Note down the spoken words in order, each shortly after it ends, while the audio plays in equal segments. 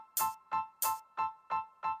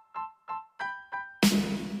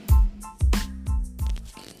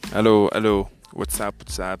Hello, hello. What's up,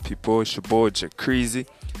 people? It's your boy, Jack Crazy,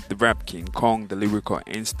 the rap King Kong, the lyrical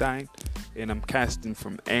Einstein, and I'm casting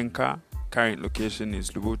from Anchor. Current location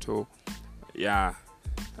is Lubuto. Yeah,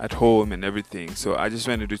 at home and everything. So I just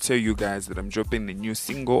wanted to tell you guys that I'm dropping a new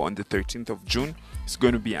single on the 13th of June. It's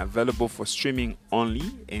going to be available for streaming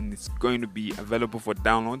only, and it's going to be available for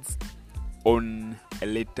downloads on a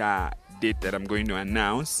later date that I'm going to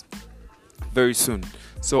announce very soon.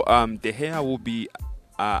 So the hair will be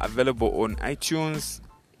available on iTunes,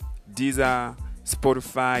 Deezer,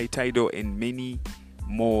 Spotify, Tidal, and many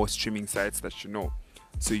more streaming sites that you know.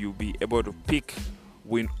 So you'll be able to pick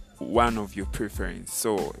one of your preference.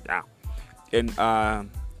 So yeah, and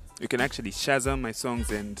you can actually Shazam my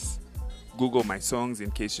songs and Google my songs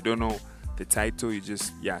in case you don't know the title. You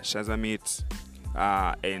just Shazam it,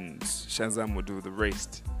 and Shazam will do the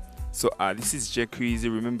rest. So this is Jay Crazy.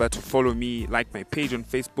 Remember to follow me, like my page on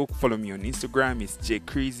Facebook, follow me on Instagram. It's Jay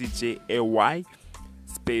Crazy, Jay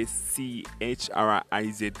space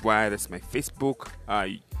CHRIZY. That's my Facebook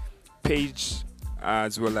page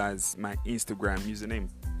as well as my Instagram username.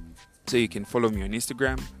 So you can follow me on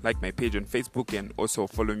Instagram, like my page on Facebook, and also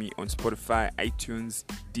follow me on Spotify, iTunes,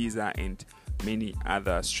 Deezer, and many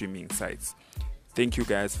other streaming sites. Thank you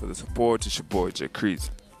guys for the support. It's your boy Jay Crazy.